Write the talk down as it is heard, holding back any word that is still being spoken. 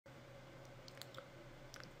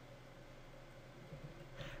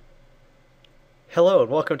Hello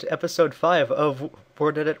and welcome to episode 5 of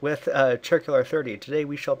Worded It with Circular 30. Today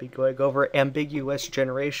we shall be going over ambiguous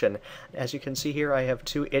generation. As you can see here, I have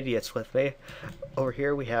two idiots with me. Over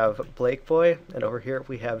here we have Blake Boy, and over here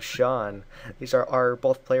we have Sean. These are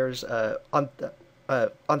both players on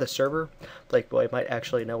the server. Blake Boy might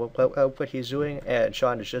actually know what he's doing, and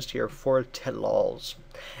Sean is just here for lols.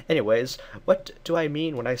 Anyways, what do I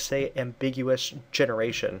mean when I say ambiguous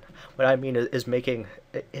generation? What I mean is being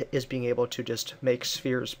able to just make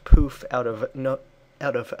spheres poof out of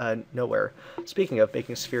nowhere. Speaking of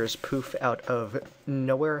making spheres poof out of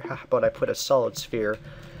nowhere, how about I put a solid sphere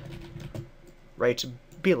right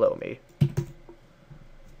below me?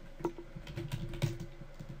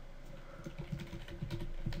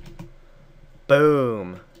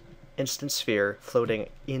 Boom! Instant sphere floating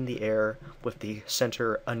in the air with the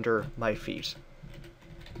center under my feet.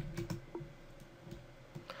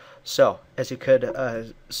 So, as you could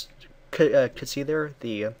see there,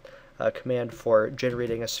 the command for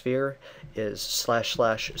generating a sphere is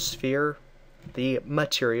 / sphere, the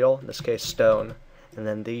material, in this case stone, and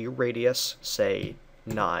then the radius, say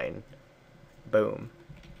 9. Boom.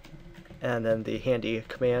 And then the handy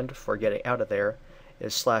command for getting out of there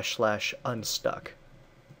is / unstuck.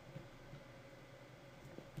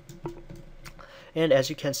 And as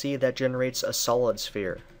you can see, that generates a solid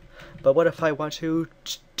sphere. But what if I want to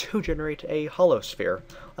generate a hollow sphere?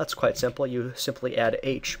 That's quite simple. You simply add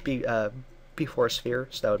h before sphere,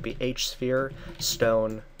 so that would be h sphere,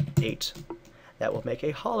 stone, 8. That will make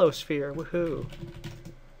a hollow sphere. Woohoo!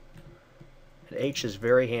 And h is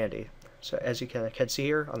very handy. So as you can see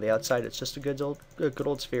here, on the outside it's just a good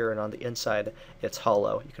old sphere, and on the inside it's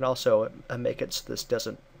hollow. You can also make it so this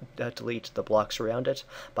doesn't delete the blocks around it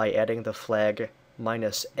by adding the flag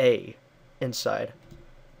 -a inside.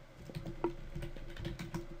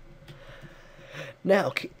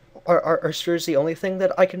 Now, are spheres the only thing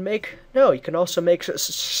that I can make? No, you can also make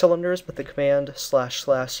cylinders with the command / cyl,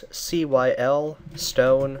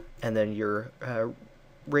 stone, and then your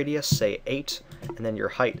radius, say 8, and then your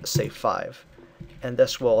height, say 5. And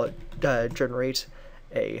this will generate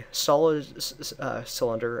a solid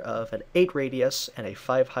cylinder of an 8 radius and a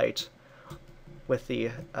 5 height, with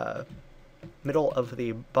the middle of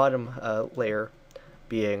the bottom layer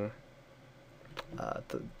being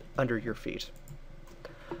under your feet.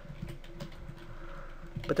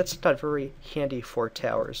 But that's not very handy for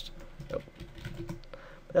towers. Nope.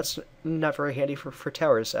 That's not very handy for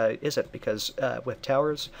towers, is it? Because with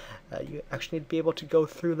towers, you actually need to be able to go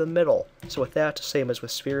through the middle. So with that, same as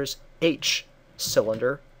with spheres, H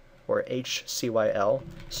cylinder, or HCYL,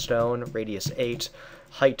 stone, radius 8,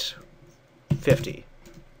 height 50.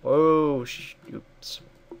 Oh, oops.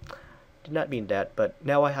 Did not mean that, but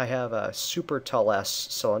now I have a super tall ass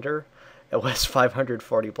cylinder. It was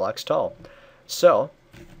 540 blocks tall. So,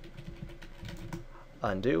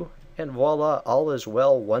 undo, and voila, all is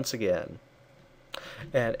well once again.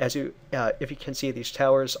 And as if you can see these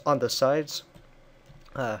towers on the sides,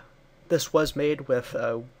 this was made with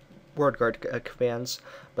WordGuard commands,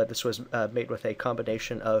 but this was made with a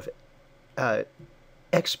combination of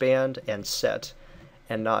expand and set,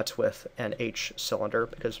 and not with an H cylinder,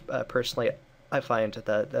 because personally I find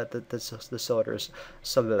that the cylinders,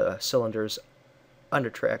 some of the cylinders,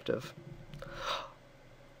 unattractive.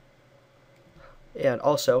 And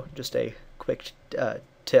also, just a quick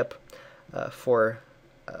tip for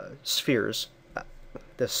spheres.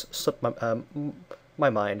 This slipped my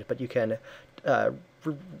mind, but you can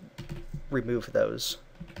remove those.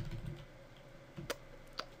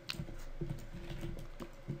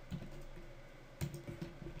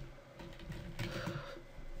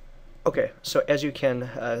 Okay, so as you can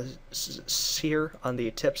see here on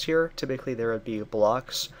the tips here, typically there would be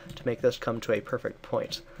blocks to make this come to a perfect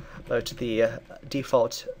point. But the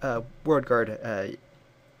default WordGuard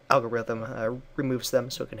algorithm removes them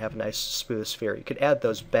so it can have a nice smooth sphere. You can add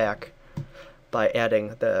those back by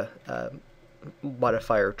adding the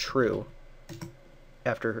modifier true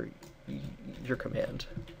after your command.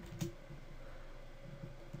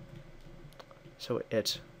 So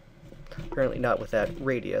it, apparently not with that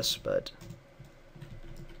radius, but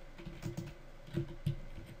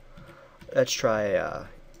let's try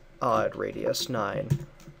odd radius 9.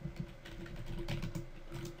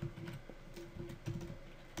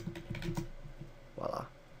 Voila.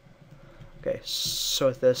 Okay, so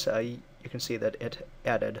with this, you can see that it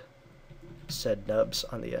added said nubs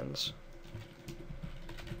on the ends.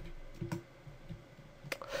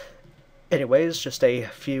 Anyways, just a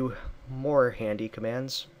few more handy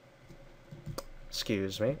commands.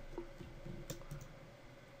 Excuse me.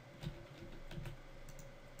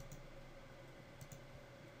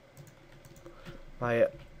 My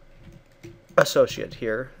associate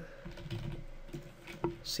here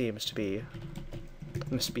seems to be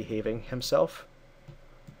misbehaving himself.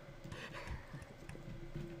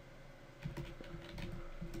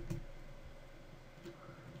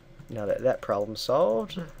 Now that that problem's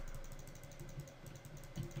solved.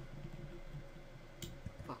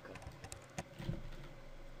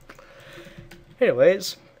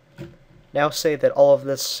 Anyways, now say that all of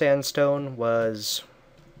this sandstone was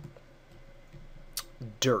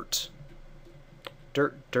dirt.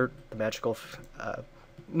 Dirt, the magical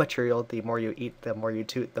material. The more you eat, the more you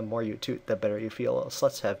toot. The more you toot, the better you feel. So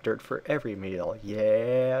let's have dirt for every meal.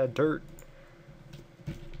 Yeah, dirt.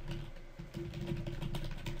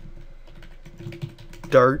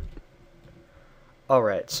 Dirt.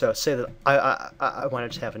 Alright, so say that I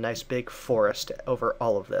wanted to have a nice big forest over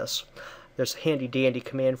all of this. There's a handy dandy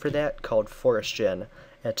command for that called forest gen.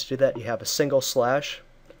 And to do that, you have a single slash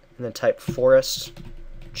and then type forest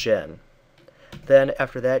gen. Then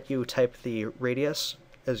after that, you type the radius.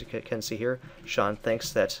 As you can see here, Sean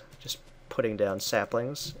thinks that just putting down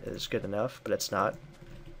saplings is good enough, but it's not,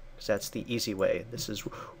 because that's the easy way. This is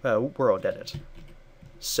world edit.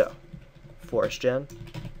 So, forest gen,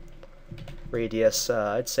 radius,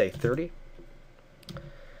 I'd say 30.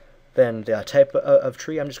 Then the type of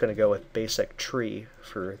tree, I'm just going to go with basic tree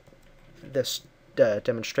for this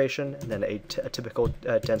demonstration, and then a typical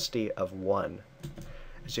density of 1.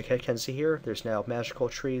 As you can see here, there's now magical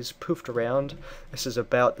trees poofed around. This is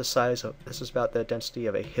about the density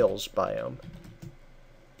of a hills biome.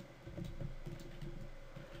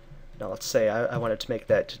 Now let's say I wanted to make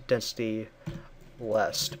that density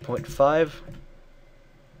less, 0.5.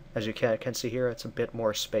 As you can see here, it's a bit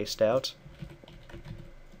more spaced out.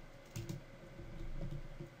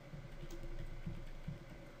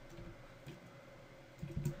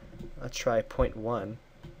 Let's try 0.1.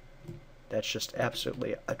 That's just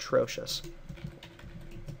absolutely atrocious.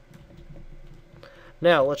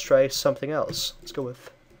 Now let's try something else. Let's go with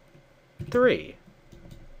 3.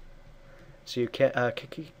 So you can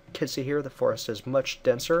see here the forest is much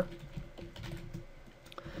denser.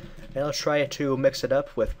 And let's try to mix it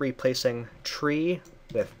up with replacing tree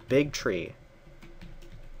with big tree.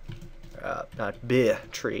 Not big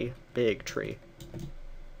tree, big tree.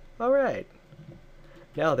 Alright.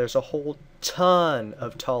 Now there's a whole ton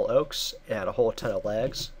of tall oaks and a whole ton of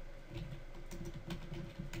lags.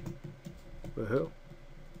 Woohoo.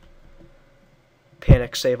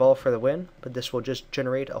 Panic save all for the win, but this will just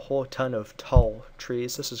generate a whole ton of tall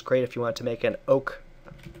trees. This is great if you want to make an oak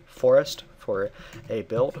forest for a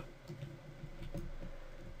build.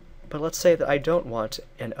 But let's say that I don't want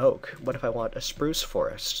an oak. What if I want a spruce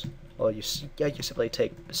forest? Well, you simply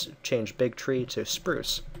change big tree to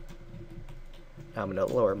spruce. Now I'm going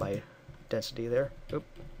to lower my density there. Oop.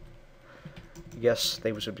 Yes,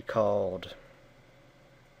 they would be called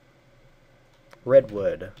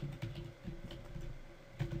redwood.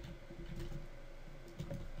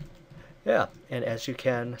 Yeah, and as you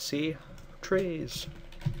can see, trees.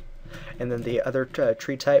 And then the other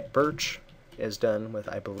tree type, birch, is done with,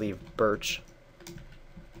 I believe, birch.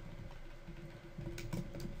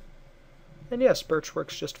 And yes, birch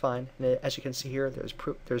works just fine. And as you can see here,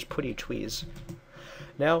 there's pretty trees.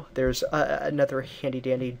 Now there's another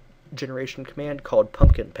handy-dandy generation command called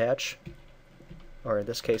pumpkin patch, or in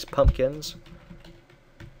this case, pumpkins.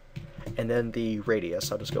 And then the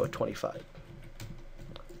radius, I'll just go with 25.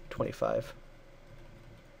 25.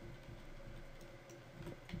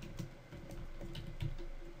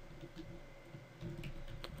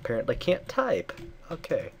 Apparently can't type.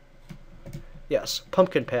 Okay. Yes,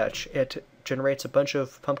 pumpkin patch. It generates a bunch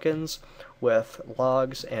of pumpkins with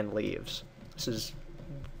logs and leaves. This is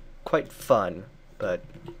quite fun, but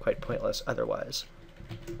quite pointless otherwise.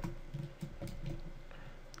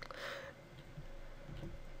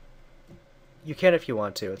 You can if you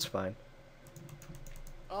want to, it's fine.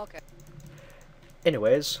 Okay.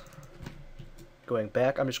 Anyways, going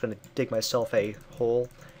back, I'm just going to dig myself a hole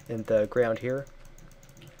in the ground here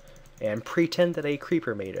and pretend that a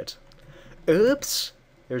creeper made it. Oops!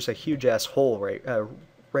 There's a huge-ass hole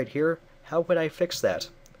right here. How would I fix that?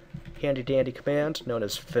 Handy-dandy command known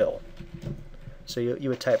as fill. So you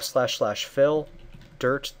would type // fill,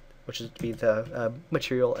 dirt, which would be the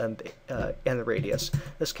material and the radius. In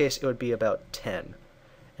this case, it would be about 10.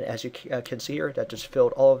 And as you can see here, that just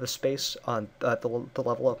filled all of the space on the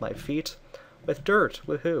level of my feet with dirt.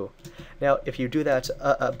 Woohoo! Now, if you do that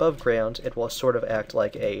above ground, it will sort of act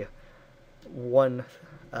like a one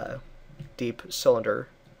deep cylinder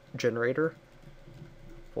generator.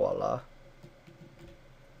 Voila.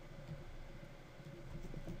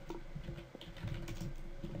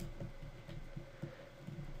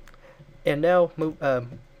 And now,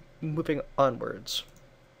 moving onwards.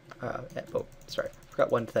 Oh, sorry,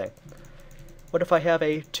 forgot one thing. What if I have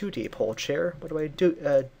a 2D pole chair? What do I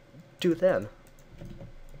do then?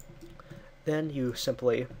 Then you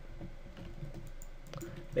simply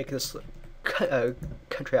make this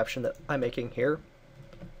contraption that I'm making here,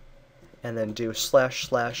 and then do /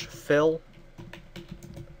 fill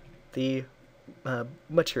the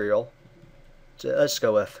material. So let's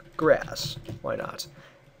go with grass. Why not?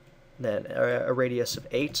 Then a radius of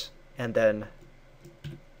 8, and then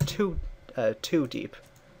 2 deep,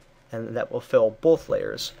 and that will fill both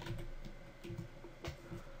layers.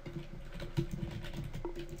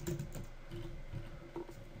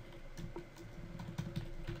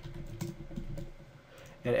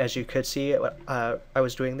 And as you could see, what I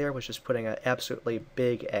was doing there was just putting an absolutely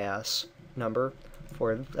big ass number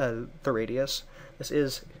for the radius. This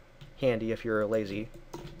is handy if you're a lazy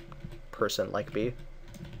person like me,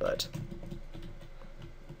 but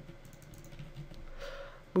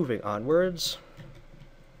moving onwards.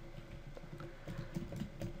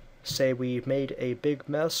 Say we made a big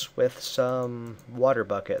mess with some water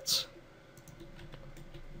buckets.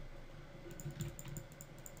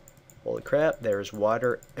 Holy crap, there's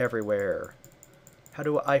water everywhere. How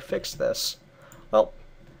do I fix this? Well,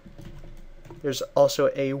 there's also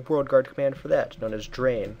a WorldGuard command for that, known as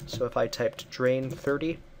drain. So if I typed drain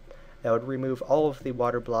 30, that would remove all of the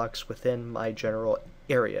water blocks within my general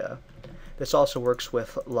area. This also works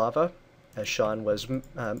with lava, as Sean was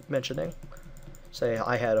mentioning. Say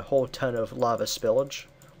I had a whole ton of lava spillage,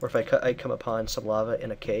 or if I come upon some lava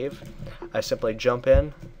in a cave, I simply jump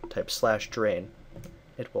in, type /drain.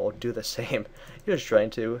 It will do the same. You're just trying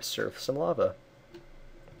to surf some lava.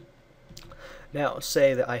 Now,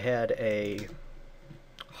 say that I had a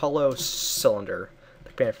hollow cylinder.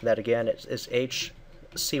 The command for that again is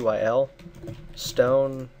HCYL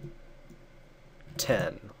stone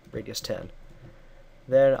 10, radius 10.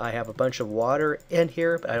 Then I have a bunch of water in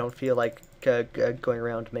here, but I don't feel like going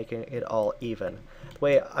around making it all even. The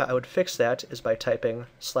way I would fix that is by typing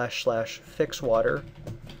 /fix water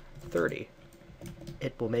 30.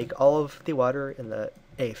 It will make all of the water in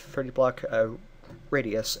a 30 block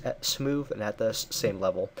radius smooth and at the same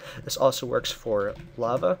level. This also works for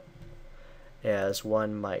lava, as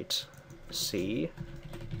one might see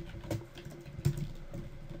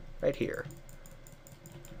right here.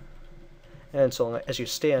 And so as you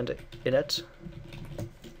stand in it,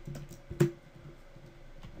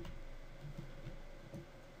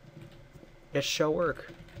 it shall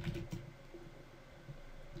work.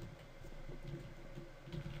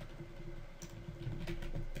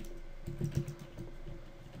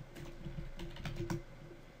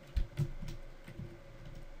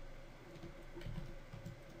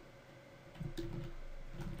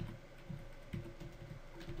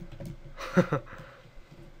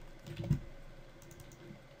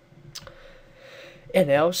 And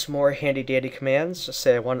now some more handy dandy commands.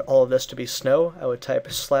 Say I want all of this to be snow, I would type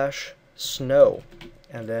 /snow,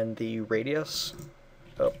 and then the radius,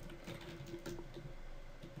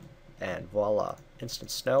 and voila, instant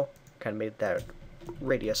snow. Kind of made that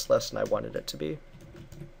radius less than I wanted it to be.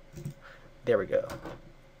 There we go.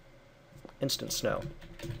 Instant snow.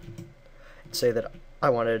 Say that I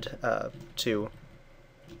wanted to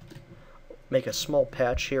make a small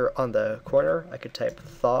patch here on the corner. I could type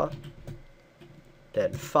thaw,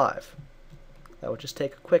 then 5. That would just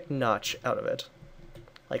take a quick notch out of it,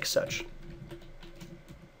 like such.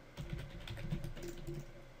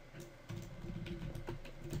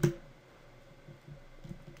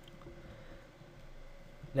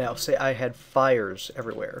 Now, say I had fires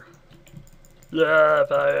everywhere.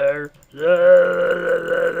 Fire!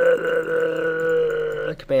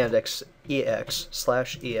 Command EX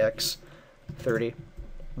 /EX 30.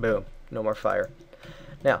 Boom. No more fire.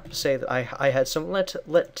 Now, say that I had some let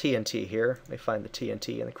TNT here. Let me find the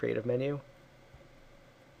TNT in the creative menu.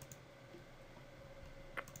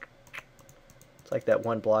 It's like that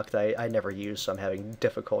one block that I never use, so I'm having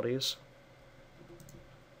difficulties.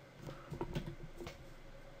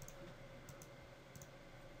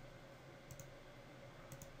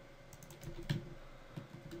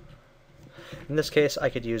 In this case, I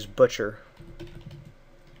could use butcher.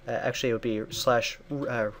 Actually, it would be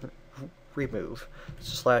 /remove.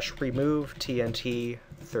 /remove TNT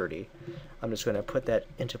 30. I'm just going to put that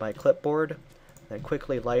into my clipboard, then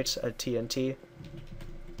quickly light a TNT,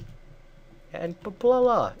 and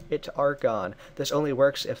voila, it are gone. This only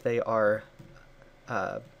works if they are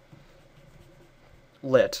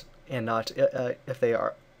lit, and not if they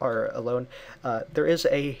are alone. There is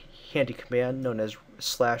a handy command known as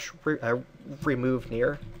 /remove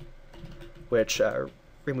near, which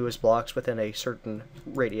removes blocks within a certain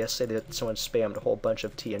radius. Say that someone spammed a whole bunch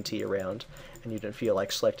of TNT around, and you didn't feel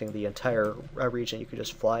like selecting the entire region. You could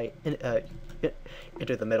just fly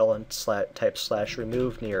into the middle and type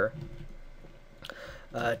 /remove near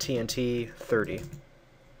TNT 30.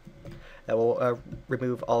 That will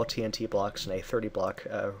remove all TNT blocks in a 30 block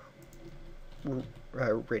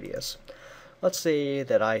radius. Let's say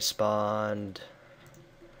that I spawned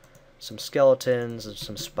some skeletons and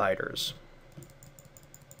some spiders.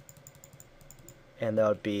 And that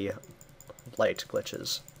would be light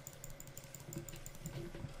glitches.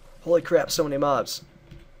 Holy crap, so many mobs.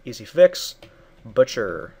 Easy fix.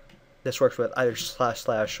 Butcher. This works with either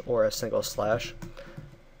 // or a single slash,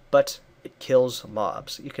 but it kills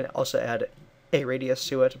mobs. You can also add a radius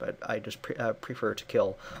to it, but I just prefer to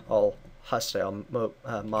kill all hostile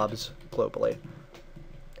mobs globally.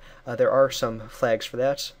 There are some flags for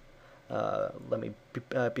that. Let me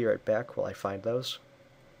be right back while I find those.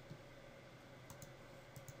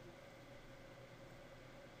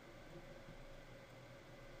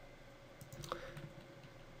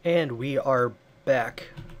 And we are back.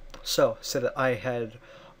 So that I had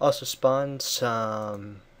also spawned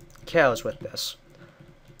some cows with this.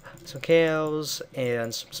 Some cows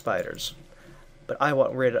and some spiders. But I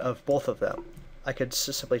want rid of both of them. I could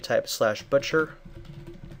simply type /butcher,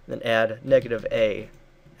 then add -a,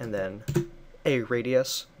 and then a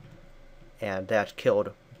radius, and that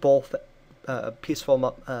killed both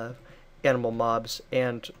peaceful animal mobs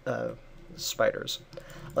and spiders.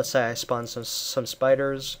 Let's say I spawn some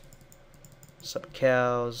spiders, some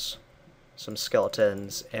cows, some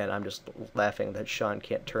skeletons, and I'm just laughing that Sean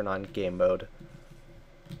can't turn on game mode.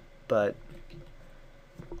 But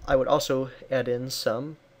I would also add in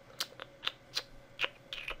some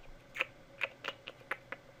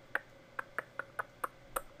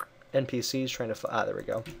NPCs trying to there we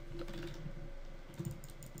go.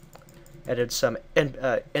 Added some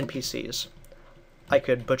NPCs. I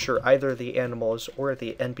could butcher either the animals or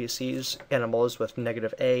the NPCs, animals with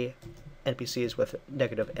 -a, NPCs with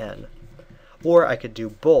 -n. Or I could do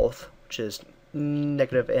both, which is -n,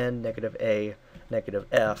 -a,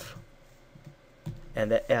 -f.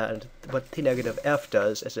 And what the -f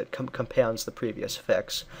does is it compounds the previous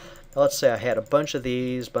fix. Now let's say I had a bunch of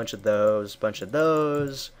these, bunch of those, bunch of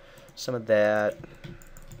those, some of that,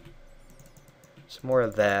 some more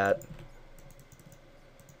of that.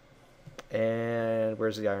 And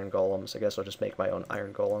where's the iron golems? I guess I'll just make my own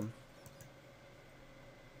iron golem.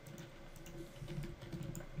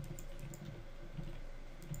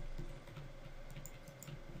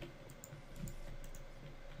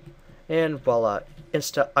 And voila,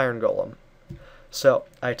 insta iron golem. So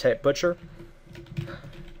I type butcher,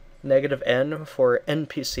 -n for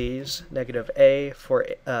NPCs, -a for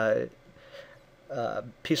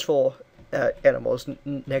peaceful animals,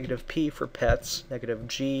 -p for pets,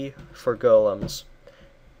 -g for golems,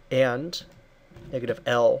 and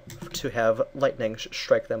 -l to have lightning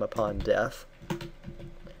strike them upon death,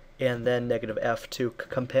 and then -f to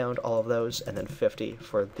compound all of those, and then 50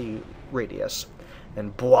 for the radius.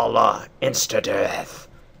 And voila, insta-death!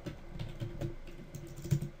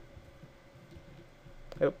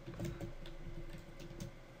 Oh.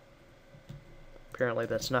 Apparently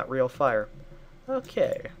that's not real fire.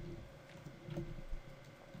 Okay.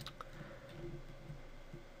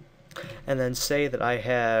 And then say that I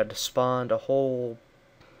had spawned a whole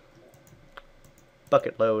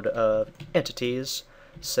bucket load of entities,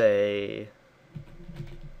 say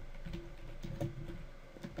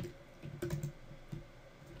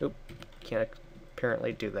oop, can't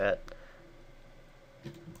apparently do that.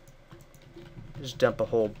 Just dump a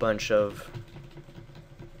whole bunch of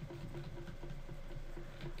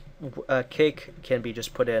cake can be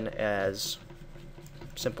just put in as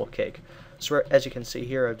simple cake. So as you can see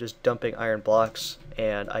here, I'm just dumping iron blocks,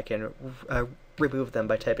 and I can remove them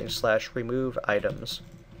by typing /remove items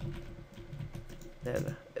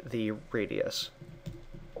and the radius.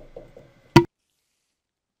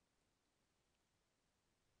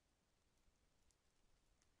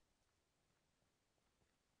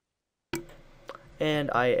 And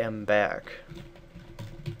I am back.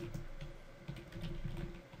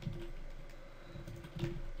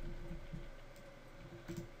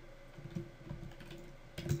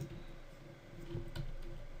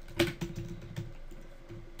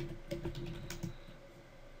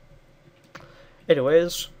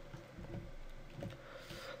 Anyways,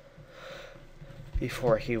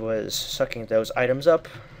 before he was sucking those items up,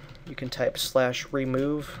 you can type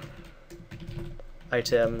 /remove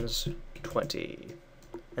items 20,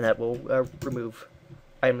 and that will remove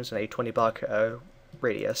items in a 20 block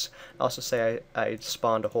radius. I also say I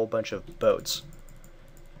spawned a whole bunch of boats.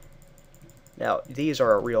 Now, these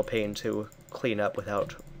are a real pain to clean up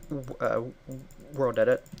without uh, world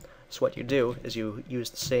edit. So what you do is you use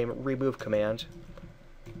the same remove command.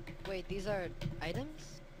 Wait, these are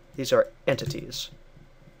items? These are entities.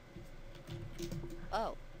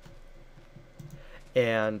 Oh.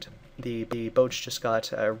 And the boats just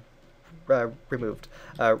got removed.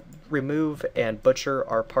 Remove and butcher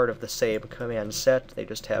are part of the same command set. They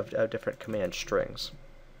just have different command strings.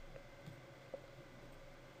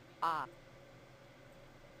 Ah.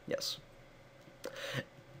 Yes.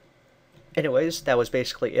 Anyways, that was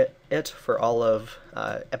basically it for all of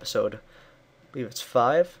episode, I believe it's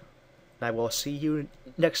 5. And I will see you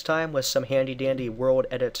next time with some handy dandy world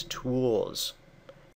edit tools.